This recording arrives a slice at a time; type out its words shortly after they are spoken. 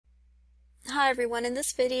everyone. In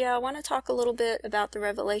this video I want to talk a little bit about the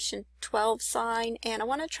Revelation 12 sign, and I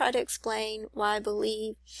want to try to explain why I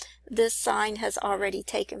believe this sign has already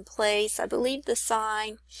taken place. I believe the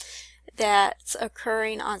sign that's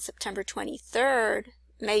occurring on September 23rd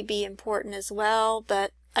may be important as well,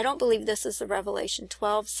 but I don't believe this is the Revelation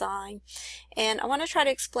 12 sign, and I want to try to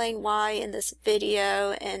explain why in this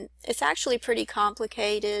video. And it's actually pretty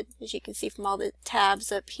complicated, as you can see from all the tabs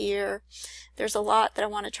up here. There's a lot that I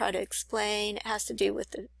want to try to explain. It has to do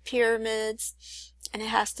with the pyramids, and it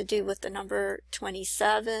has to do with the number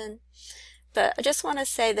 27. But I just want to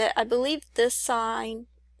say that I believe this sign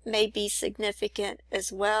may be significant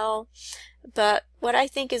as well, but what I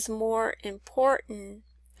think is more important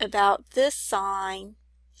about this sign,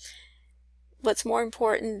 what's more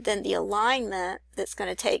important than the alignment that's going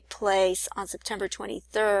to take place on September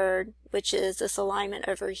 23rd, which is this alignment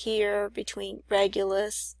over here between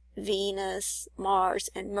Regulus, Venus, Mars,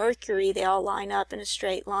 and Mercury. They all line up in a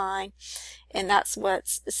straight line, and that's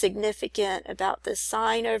what's significant about this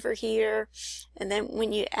sign over here. And then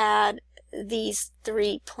when you add these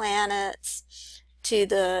 3 planets to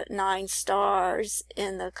the 9 stars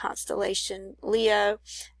in the constellation Leo,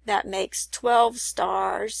 that makes 12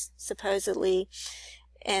 stars supposedly,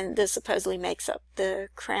 and this supposedly makes up the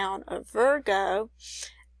crown of Virgo.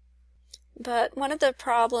 But one of the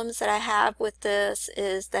problems that I have with this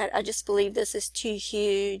is that I just believe this is too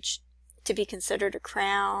huge to be considered a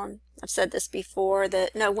crown. I've said this before,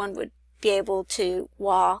 that no one would be able to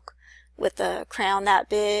walk with a crown that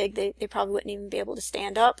big. They probably wouldn't even be able to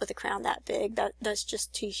stand up with a crown that big. That's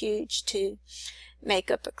just too huge to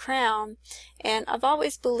make up a crown. And I've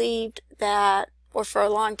always believed that, or for a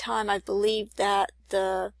long time I've believed that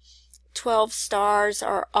the 12 stars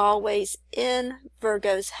are always in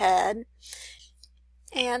Virgo's head.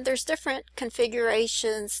 And there's different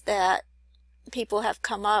configurations that people have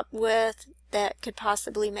come up with that could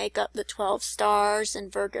possibly make up the 12 stars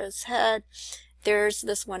in Virgo's head. There's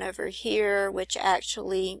this one over here, which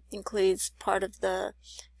actually includes part of the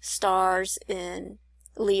stars in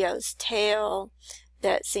Leo's tail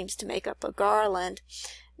that seems to make up a garland.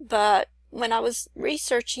 But when I was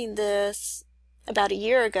researching this about a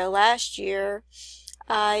year ago, last year,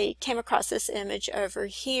 I came across this image over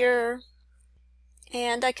here,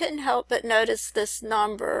 and I couldn't help but notice this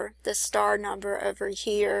number, this star number over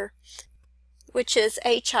here, which is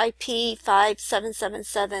HIP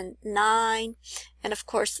 57779, and of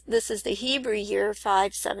course this is the Hebrew year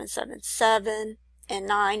 5777, and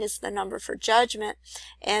 9 is the number for judgment,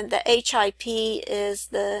 and the HIP is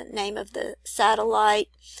the name of the satellite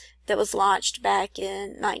that was launched back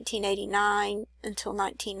in 1989 until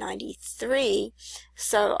 1993.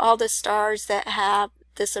 So all the stars that have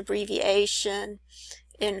this abbreviation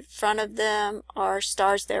in front of them are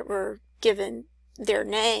stars that were given their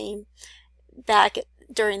name back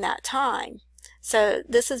during that time. So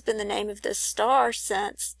this has been the name of this star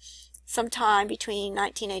since sometime between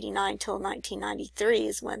 1989 till 1993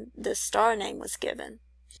 is when this star name was given.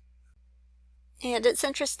 And it's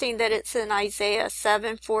interesting that it's in Isaiah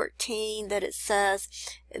 7:14 that it says,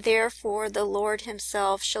 "Therefore the Lord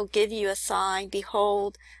himself shall give you a sign.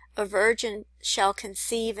 Behold, a virgin shall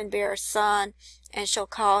conceive and bear a son, and shall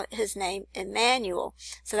call his name Emmanuel."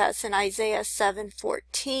 So that's in Isaiah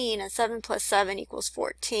 7:14, and 7 plus 7 equals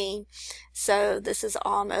 14. So this is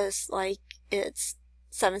almost like it's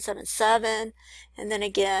 777, and then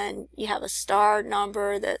again you have a star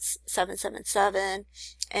number that's 777,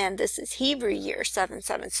 and this is Hebrew year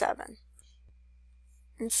 777.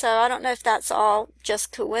 And so I don't know if that's all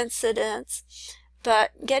just coincidence,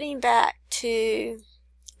 but getting back to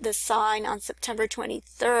the sign on September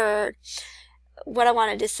 23rd, what I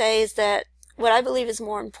wanted to say is that what I believe is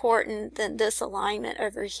more important than this alignment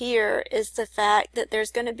over here is the fact that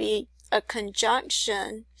there's going to be a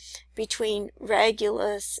conjunction between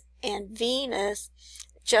Regulus and Venus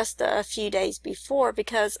just a few days before.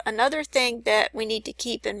 Because another thing that we need to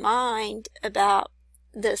keep in mind about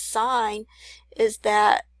this sign is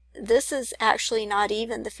that this is actually not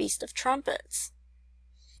even the Feast of Trumpets.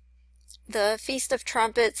 The Feast of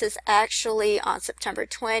Trumpets is actually on September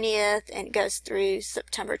 20th and goes through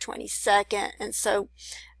September 22nd, and so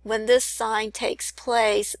when this sign takes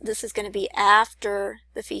place, this is going to be after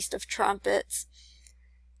the Feast of Trumpets.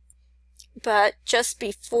 But just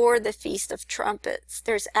before the Feast of Trumpets,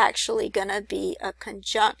 there's actually going to be a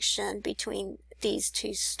conjunction between these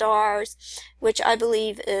 2 stars, which I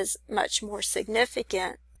believe is much more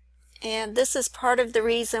significant. And this is part of the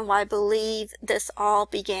reason why I believe this all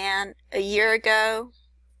began a year ago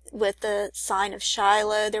with the sign of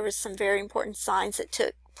Shiloh. There was some very important signs that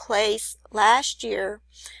took place last year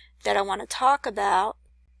that I want to talk about.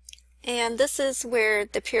 And this is where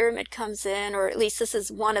the pyramid comes in, or at least this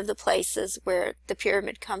is one of the places where the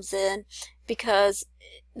pyramid comes in, because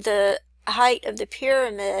the height of the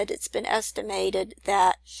pyramid, it's been estimated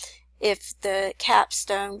that if the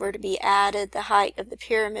capstone were to be added, the height of the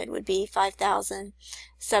pyramid would be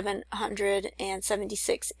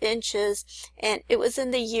 5,776 inches. And it was in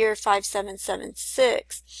the year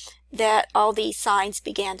 5776 that all these signs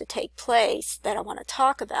began to take place that I want to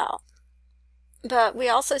talk about. But we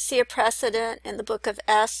also see a precedent in the book of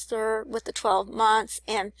Esther with the 12 months,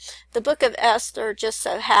 and the book of Esther just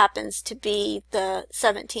so happens to be the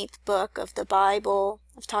 17th book of the Bible.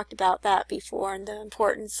 I've talked about that before, and the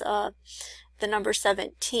importance of the number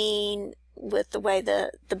 17 with the way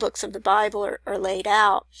the books of the Bible are laid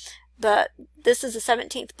out. But this is the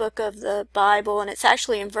 17th book of the Bible, and it's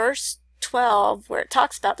actually in verse 12 where it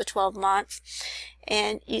talks about the 12 months.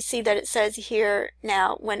 And you see that it says here,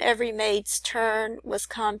 now when every maid's turn was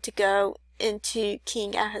come to go into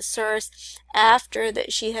King Ahasuerus, after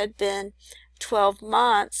that she had been 12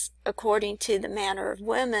 months, according to the manner of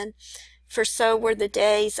women, for so were the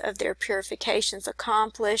days of their purifications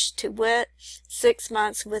accomplished, to wit, 6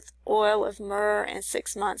 months with oil of myrrh, and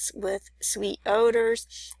 6 months with sweet odors,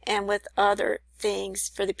 and with other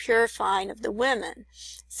things for the purifying of the women.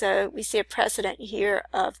 So we see a precedent here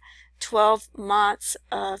of 12 months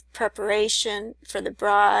of preparation for the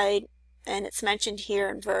bride, and it's mentioned here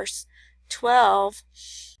in verse 12.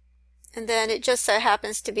 And then it just so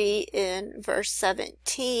happens to be in verse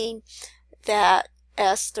 17 that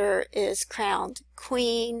Esther is crowned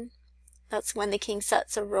queen. That's when the king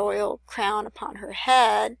sets a royal crown upon her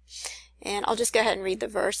head. And I'll just go ahead and read the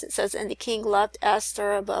verse. It says, "And the king loved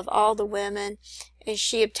Esther above all the women, and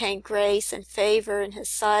she obtained grace and favor in his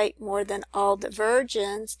sight more than all the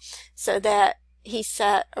virgins, so that he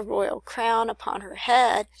set a royal crown upon her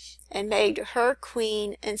head and made her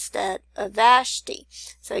queen instead of Vashti."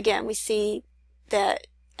 So again, we see that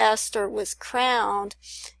Esther was crowned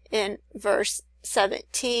in verse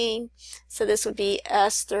 17. So this would be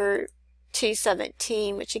Esther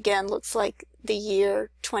 2:17, which again looks like the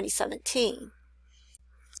year 2017.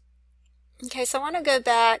 Okay, so I want to go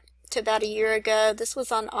back to about a year ago. This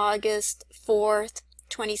was on August 4th,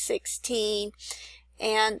 2016.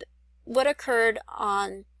 And what occurred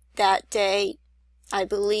on that day, I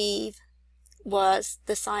believe, was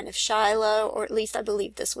the sign of Shiloh, or at least I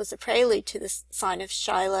believe this was a prelude to the sign of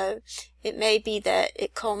Shiloh. It may be that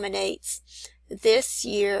it culminates this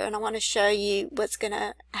year, and I want to show you what's going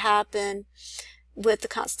to happen with the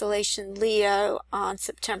constellation Leo on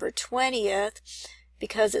September 20th,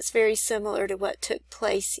 because it's very similar to what took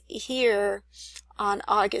place here on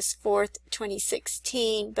August 4th,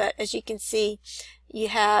 2016. But as you can see, you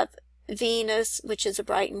have Venus, which is a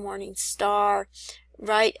bright and morning star,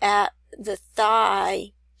 right at the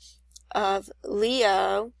thigh of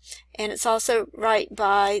Leo, and it's also right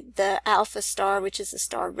by the Alpha star, which is the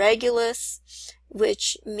star Regulus,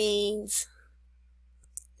 which means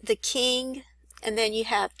the king. And then you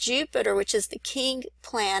have Jupiter, which is the king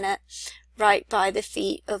planet, right by the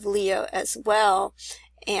feet of Leo as well.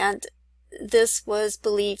 And this was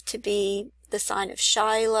believed to be the sign of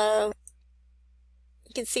Shiloh.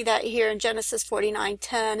 You can see that here in Genesis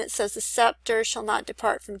 49:10. It says, "The scepter shall not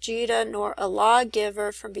depart from Judah, nor a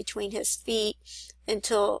lawgiver from between his feet,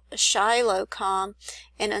 until Shiloh come,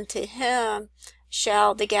 and unto him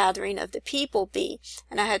shall the gathering of the people be."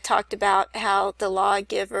 And I had talked about how the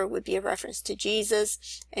lawgiver would be a reference to Jesus,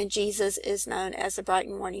 and Jesus is known as a bright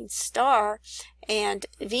and morning star, and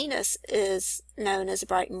Venus is known as a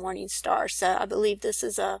bright and morning star. So I believe this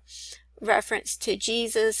is a reference to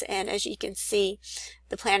Jesus, and as you can see,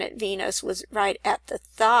 the planet Venus was right at the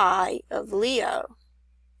thigh of Leo.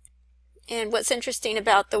 And what's interesting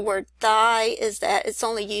about the word thigh is that it's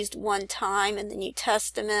only used one time in the New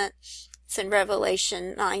Testament. It's in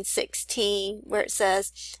Revelation 9:16, where it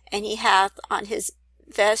says, "And he hath on his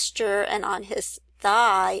vesture and on his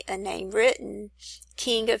thigh a name written,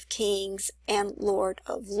 King of Kings and Lord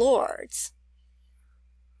of Lords."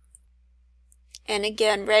 And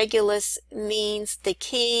again, Regulus means the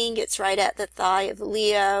king. It's right at the thigh of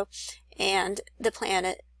Leo, and the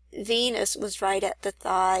planet Venus was right at the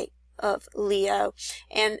thigh of Leo.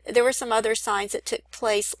 And there were some other signs that took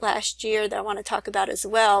place last year that I want to talk about as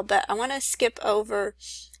well, but I want to skip over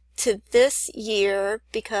to this year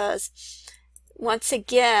because once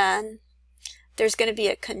again there's going to be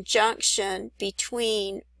a conjunction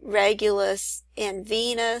between Regulus and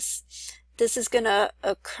Venus. This is going to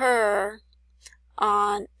occur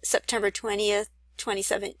on September 20th,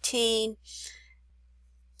 2017.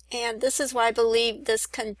 And this is why I believe this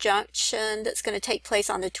conjunction that's going to take place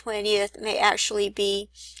on the 20th may actually be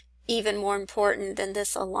even more important than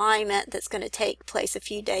this alignment that's going to take place a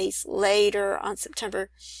few days later on September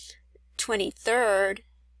 23rd.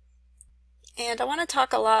 And I want to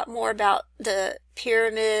talk a lot more about the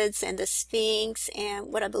pyramids and the Sphinx and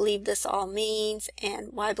what I believe this all means and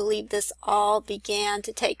why I believe this all began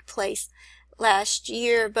to take place last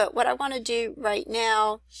year. But what I want to do right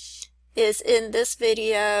now is in this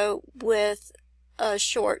video with a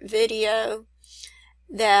short video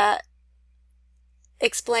that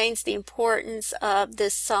explains the importance of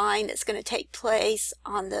this sign that's going to take place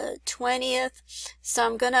on the 20th. So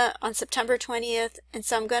I'm going to, on September 20th, and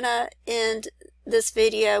so I'm going to end this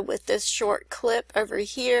video with this short clip over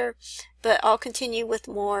here, but I'll continue with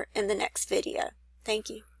more in the next video. Thank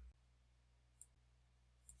you.